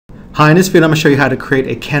Hi, in this video I'm going to show you how to create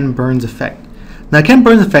a Ken Burns effect. Now, Ken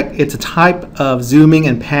Burns effect, it's a type of zooming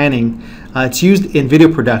and panning. It's used in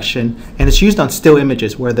video production, and it's used on still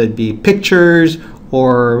images, whether it be pictures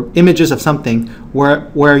or images of something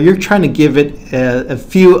where you're trying to give it a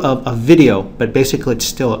feel of a video, but basically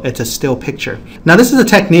it's a still picture. Now, this is a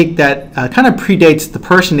technique that kind of predates the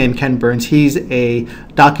person named Ken Burns. He's a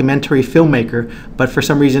documentary filmmaker, but for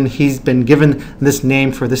some reason he's been given this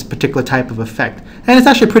name for this particular type of effect. And it's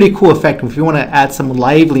actually a pretty cool effect. If you want to add some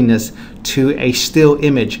liveliness to a still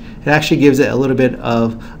image, it actually gives it a little bit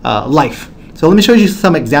of life. So let me show you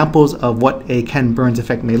some examples of what a Ken Burns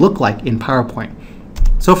effect may look like in PowerPoint.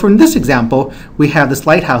 So from this example, we have this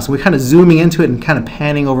lighthouse, and we're kind of zooming into it and kind of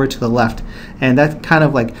panning over to the left. And that's kind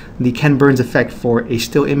of like the Ken Burns effect for a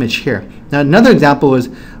still image here. Now, another example is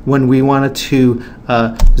when we wanted to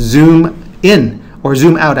zoom in, or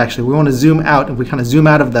zoom out actually. We want to zoom out, and we kind of zoom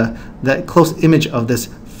out of the close image of this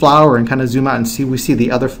flower and kind of zoom out and we see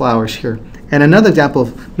the other flowers here. And another example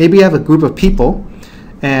of maybe you have a group of people,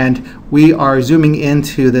 and we are zooming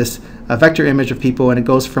into this vector image of people, and it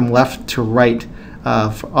goes from left to right.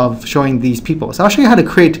 Of showing these people. So I'll show you how to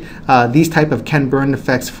create these type of Ken Burns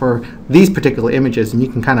effects for these particular images, and you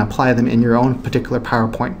can kind of apply them in your own particular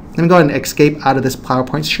PowerPoint. Let me go ahead and escape out of this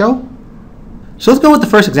PowerPoint show. So let's go with the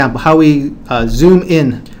first example, how we zoom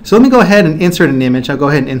in. So let me go ahead and insert an image. I'll go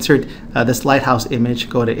ahead and insert this lighthouse image.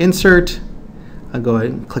 Go to Insert. I'll go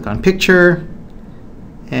ahead and click on Picture,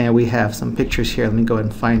 and we have some pictures here. Let me go ahead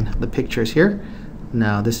and find the pictures here.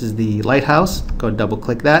 Now this is the lighthouse. Go double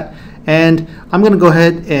click that, and I'm going to go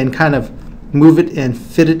ahead and kind of move it and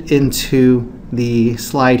fit it into the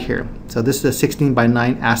slide here. So this is a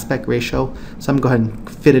 16:9 aspect ratio, so I'm going to go ahead and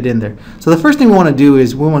fit it in there. So the first thing we want to do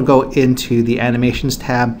is we want to go into the Animations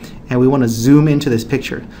tab, and we want to zoom into this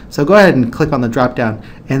picture. So go ahead and click on the drop down,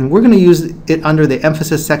 and we're going to use it under the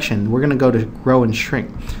emphasis section. We're going to go to grow and shrink.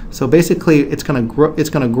 So basically it's going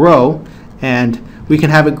to grow, and we can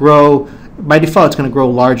have it grow. By default, it's going to grow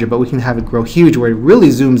larger, but we can have it grow huge where it really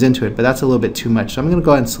zooms into it, but that's a little bit too much. So I'm going to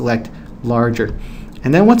go ahead and select larger.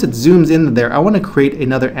 And then once it zooms in there, I want to create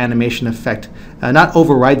another animation effect. Not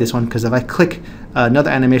override this one, because if I click another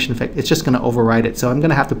animation effect, it's just going to override it. So I'm going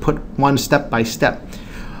to have to put one step by step.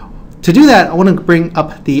 To do that, I want to bring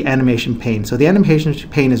up the animation pane. So the animation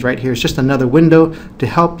pane is right here. It's just another window to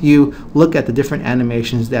help you look at the different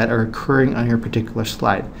animations that are occurring on your particular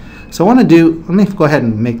slide. So I want to do, let me go ahead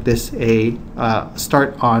and make this a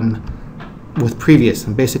start on with previous.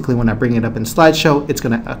 And basically when I bring it up in slideshow, it's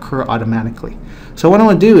going to occur automatically. So what I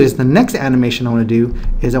want to do is the next animation I want to do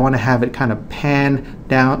is I want to have it kind of pan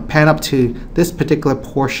up to this particular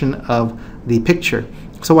portion of the picture.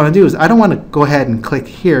 So what I do is I don't want to go ahead and click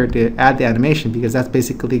here to add the animation, because that's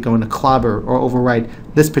basically going to clobber or override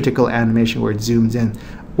this particular animation where it zooms in.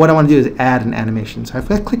 What I want to do is add an animation. So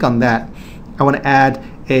if I click on that, I want to add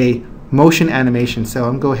a motion animation. So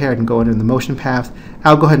I'm going to go ahead and go into the motion path.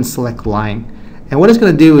 I'll go ahead and select line. And what it's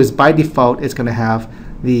going to do is by default it's going to have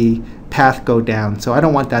the path go down. So I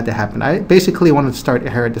don't want that to happen. I basically want to start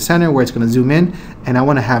here at the center where it's going to zoom in, and I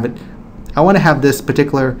want to have this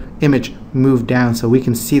particular image move down so we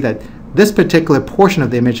can see that this particular portion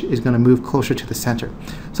of the image is going to move closer to the center.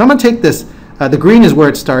 So I'm going to take this, the green is where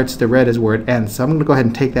it starts, the red is where it ends. So I'm going to go ahead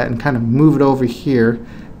and take that and kind of move it over here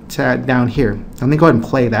to down here. Let me go ahead and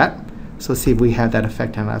play that. So let's see if we have that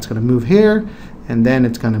effect on that. It's going to move here, and then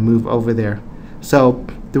it's going to move over there. So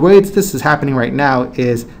the way this is happening right now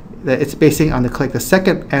is that it's basing on the click. The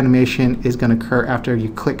second animation is going to occur after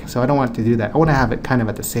you click, so I don't want to do that. I want to have it kind of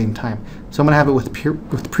at the same time. So I'm going to have it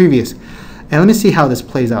with previous. And let me see how this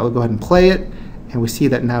plays out. We'll go ahead and play it, and we see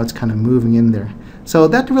that now it's kind of moving in there. So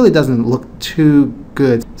that really doesn't look too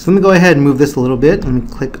good. So let me go ahead and move this a little bit. Let me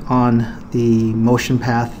click on the motion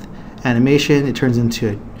path animation. It turns into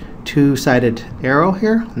a two-sided arrow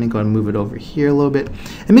here. Let me go and move it over here a little bit.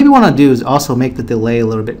 And maybe what I'll do is also make the delay a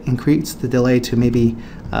little bit, increase the delay to maybe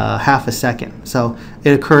half a second. So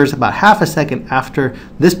it occurs about half a second after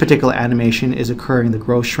this particular animation is occurring, the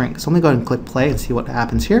grow shrink. So let me go ahead and click play and see what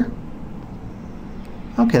happens here.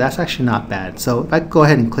 Okay, that's actually not bad. So if I go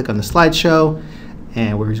ahead and click on the slideshow,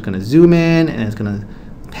 and we're just going to zoom in, and it's going to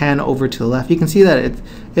pan over to the left. You can see that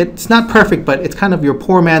it's not perfect, but it's kind of your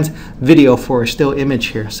poor man's video for a still image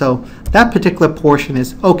here. So that particular portion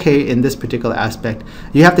is okay in this particular aspect.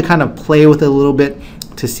 You have to kind of play with it a little bit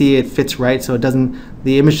to see it fits right, so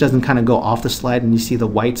the image doesn't kind of go off the slide and you see the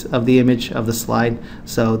whites of the image of the slide.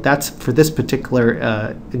 So that's for this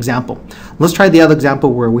particular example. Let's try the other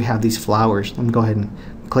example where we have these flowers. Let me go ahead and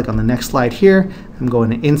click on the next slide here. I'm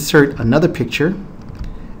going to insert another picture.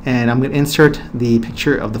 and I'm going to insert the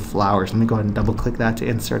picture of the flowers. Let me go ahead and double click that to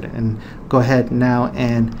insert it, and go ahead now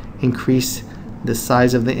and increase the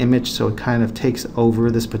size of the image so it kind of takes over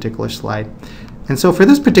this particular slide. And so for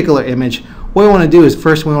this particular image, what we want to do is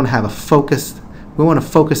first we want to have a focus. We want to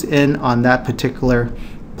focus in on that particular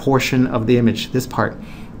portion of the image, this part.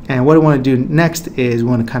 And what I want to do next is we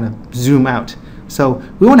want to kind of zoom out. So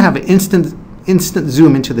we want to have an instant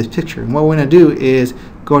zoom into this picture. And what we're going to do is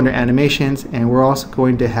go under animations, and we're also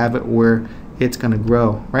going to have it where it's going to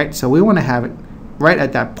grow, right? So we want to have it right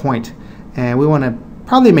at that point, and we want to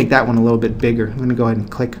probably make that one a little bit bigger. Let me go ahead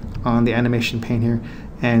and click on the animation pane here,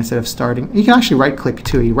 and instead of starting, you can actually right click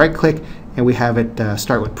too. You right click and we have it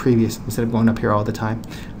start with previous instead of going up here all the time.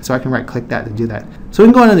 So I can right click that to do that. So we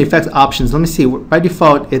can go into the effects options. Let me see, by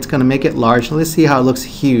default it's going to make it large. Let's see how it looks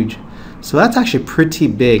huge. So that's actually pretty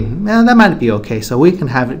big. That might be okay. So we can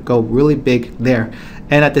have it go really big there.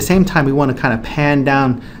 And at the same time we want to kind of pan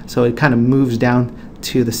down so it kind of moves down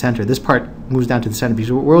to the center. This part moves down to the center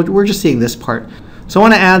because we're just seeing this part. So I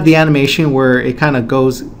want to add the animation where it kind of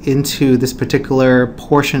goes into this particular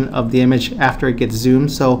portion of the image after it gets zoomed.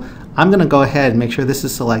 So I'm going to go ahead and make sure this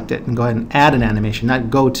is selected and go ahead and add an animation, not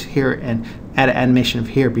go to here and add an animation of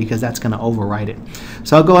here, because that's going to override it.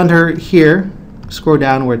 So I'll go under here, scroll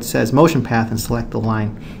down where it says motion path, and select the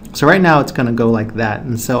line. So right now it's going to go like that.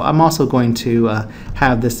 And so I'm also going to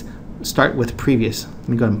have this start with previous. Let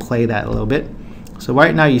me go ahead and play that a little bit. So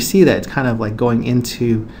right now you see that it's kind of like going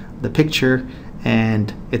into the picture,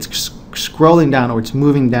 and it's scrolling down, or it's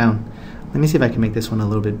moving down. Let me see if I can make this one a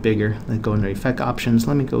little bit bigger. Let's go into effect options.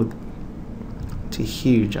 Let me go to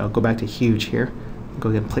huge. I'll go back to huge here. Go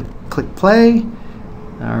ahead and click play.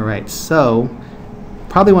 Alright, so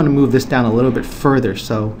probably want to move this down a little bit further,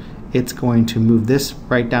 so it's going to move this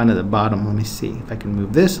right down to the bottom. Let me see if I can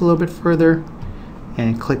move this a little bit further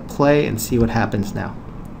and click play and see what happens now.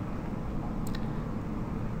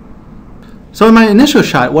 So in my initial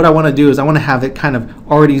shot, what I want to do is I want to have it kind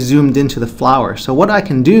of already zoomed into the flower. So what I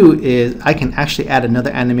can do is I can actually add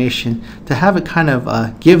another animation to have it kind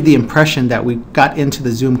of give the impression that we got into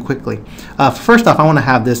the zoom quickly. First off, I want to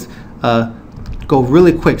have this go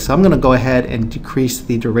really quick. So I'm going to go ahead and decrease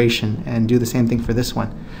the duration and do the same thing for this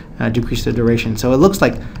one. Decrease the duration. So it looks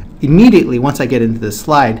like immediately once I get into the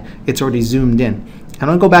slide, it's already zoomed in. I'm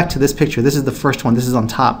going to go back to this picture. This is the first one. This is on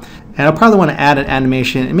top. And I'll probably want to add an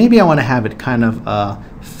animation, and maybe I want to have it kind of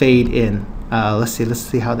fade in. Let's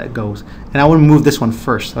see how that goes. And I want to move this one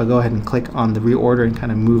first. So I'll go ahead and click on the reorder and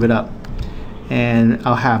kind of move it up. And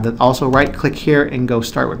I'll have that also right click here and go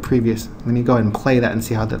start with previous. Let me go ahead and play that and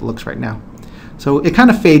see how that looks right now. So it kind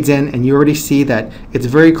of fades in, and you already see that it's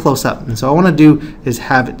very close up. And so all I want to do is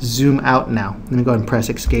have it zoom out now. Let me go ahead and press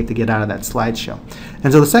escape to get out of that slideshow.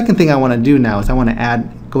 And so the second thing I want to do now is I want to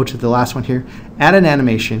go to the last one here, add an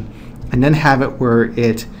animation, and then have it where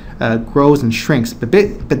it grows and shrinks. But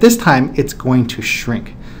this time it's going to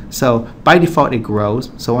shrink. So by default it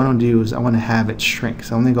grows. So what I want to do is I want to have it shrink.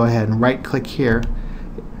 So I'm going to go ahead and right click here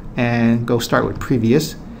and go start with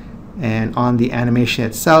previous. And on the animation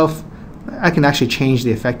itself, I can actually change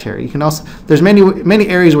the effect here. You can also, there's many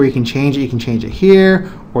areas where you can change it. You can change it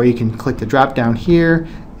here, or you can click the drop down here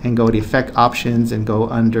and go to effect options and go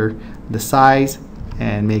under the size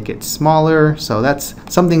and make it smaller. So that's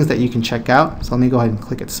some things that you can check out. So let me go ahead and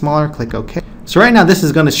click it smaller, click OK. So right now this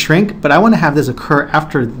is going to shrink, but I want to have this occur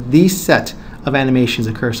after these set of animations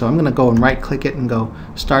occur. So I'm going to go and right click it and go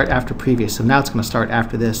start after previous. So now it's going to start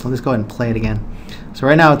after this. Let's go ahead and play it again. So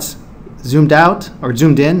right now it's zoomed out or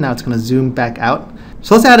zoomed in. Now it's going to zoom back out.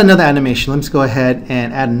 So let's add another animation. Let's go ahead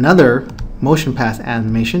and add another motion path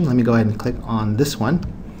animation. Let me go ahead and click on this one.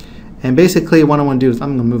 And basically what I want to do is I'm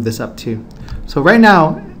going to move this up too. So right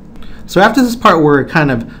now, so after this part where it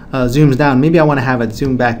kind of zooms down, maybe I want to have it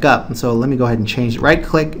zoom back up. And so let me go ahead and change it. Right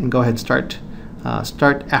click and go ahead and start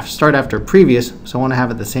after previous. So I want to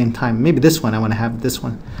have it at the same time. Maybe this one, I want to have this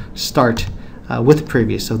one start with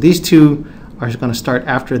previous. So these two are going to start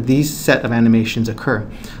after these set of animations occur.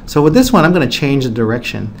 So with this one, I'm going to change the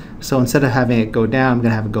direction. So instead of having it go down, I'm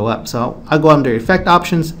going to have it go up. So I'll go under effect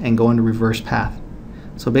options and go into reverse path.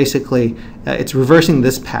 So basically, it's reversing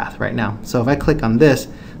this path right now. So if I click on this,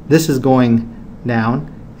 this is going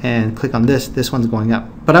down, and click on this, this one's going up.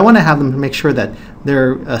 But I want to have them to make sure that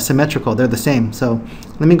they're symmetrical, they're the same. So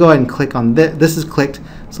let me go ahead and click on this. This is clicked,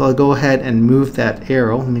 so I'll go ahead and move that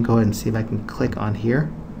arrow. Let me go ahead and see if I can click on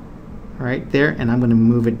here. Right there, and I'm going to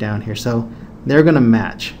move it down here. So they're going to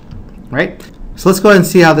match, right? So let's go ahead and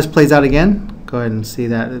see how this plays out again. Go ahead and see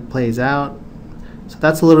that it plays out. So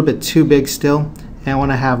that's a little bit too big still. And I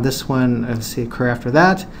want to have this one, let's see, occur after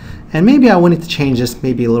that. And maybe I wanted to change this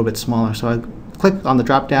maybe a little bit smaller. So I click on the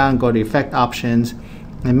drop down, go to effect options,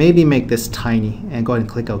 and maybe make this tiny, and go ahead and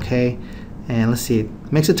click OK. And let's see,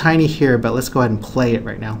 it makes it tiny here, but let's go ahead and play it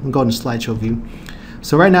right now. We'll go into slideshow view.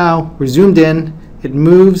 So right now we're zoomed in, it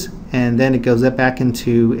moves, and then it goes back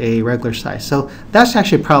into a regular size. So that's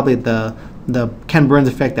actually probably the Ken Burns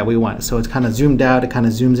effect that we want. So it's kind of zoomed out, it kind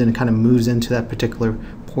of zooms in, it kind of moves into that particular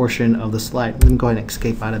portion of the slide. Let me go ahead and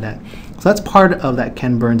escape out of that. So that's part of that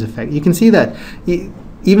Ken Burns effect. You can see that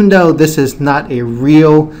even though this is not a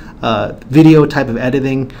real video type of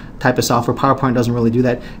editing type of software, PowerPoint doesn't really do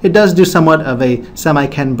that. It does do somewhat of a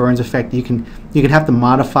semi-Ken Burns effect. You can have to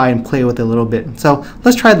modify and play with it a little bit. So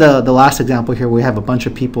let's try the last example here where we have a bunch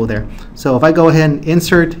of people there. So if I go ahead and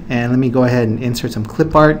insert, and let me go ahead and insert some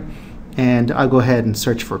clip art, and I'll go ahead and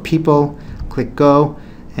search for people, click go,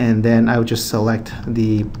 and then I would just select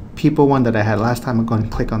the people one that I had last time. I'm going to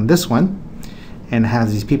click on this one, and it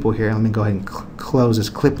has these people here. Let me go ahead and close this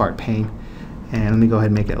clip art pane, and let me go ahead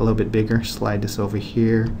and make it a little bit bigger. Slide this over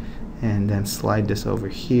here, and then slide this over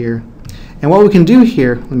here. And what we can do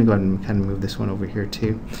here, let me go ahead and kind of move this one over here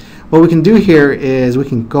too. What we can do here is we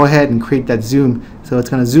can go ahead and create that zoom. So it's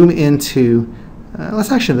going to zoom into,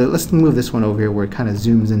 let's move this one over here where it kind of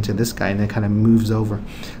zooms into this guy and then kind of moves over.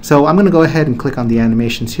 So I'm going to go ahead and click on the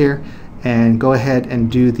animations here and go ahead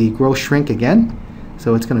and do the grow shrink again.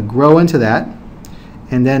 So it's going to grow into that.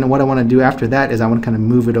 And then what I want to do after that is I want to kind of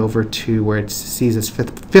move it over to where it sees this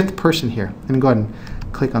fifth person here. Let me go ahead and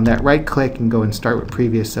click on that, right click, and go and start with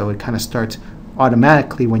previous, so it kind of starts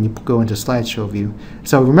automatically when you go into slideshow view.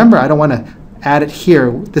 So remember, I don't want to add it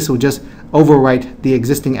here. This will just overwrite the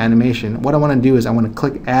existing animation. What I want to do is I want to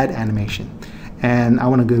click add animation, and I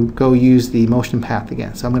want to go use the motion path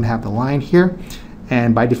again. So I'm going to have the line here,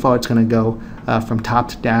 and by default it's going to go from top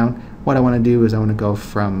to down. What I want to do is I want to go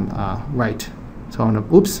from right. So I want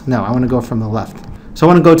to, I want to go from the left. So I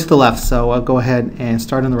want to go to the left, so I'll go ahead and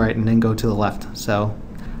start on the right and then go to the left. So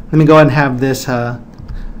let me go ahead and have this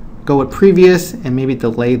go with previous and maybe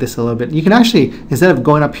delay this a little bit. You can actually, instead of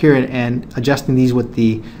going up here and adjusting these with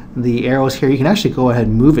the arrows here, you can actually go ahead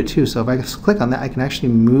and move it too. So if I just click on that, I can actually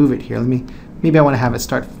move it here. Maybe I want to have it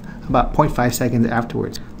start about 0.5 seconds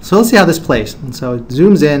afterwards. So let's see how this plays. And so it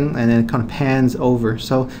zooms in and then it kind of pans over.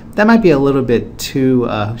 So that might be a little bit too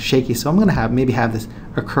shaky. So I'm going to maybe have this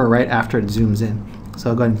occur right after it zooms in. So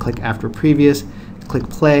I'll go ahead and click after previous, click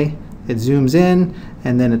play, it zooms in,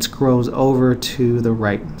 and then it scrolls over to the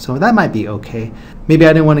right. So that might be okay. Maybe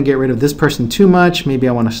I didn't want to get rid of this person too much. Maybe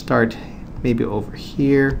I want to start maybe over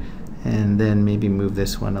here, and then maybe move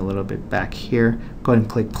this one a little bit back here. Go ahead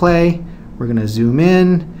and click play. We're going to zoom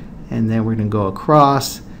in, and then we're going to go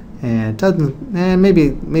across, and it doesn't, and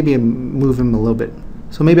maybe move him a little bit.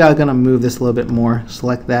 So maybe I'm going to move this a little bit more.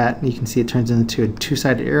 Select that, and you can see it turns into a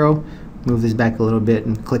two-sided arrow. Move this back a little bit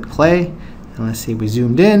and click play. And let's see, we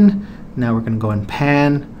zoomed in. Now we're going to go and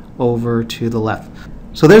pan over to the left.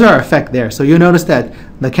 So there's our effect there. So you'll notice that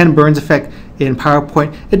the Ken Burns effect in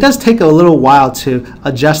PowerPoint, it does take a little while to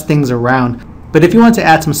adjust things around. But if you want to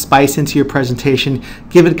add some spice into your presentation,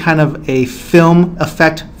 give it kind of a film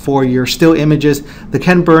effect for your still images, the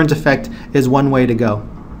Ken Burns effect is one way to go.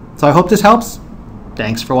 So I hope this helps.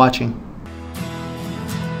 Thanks for watching.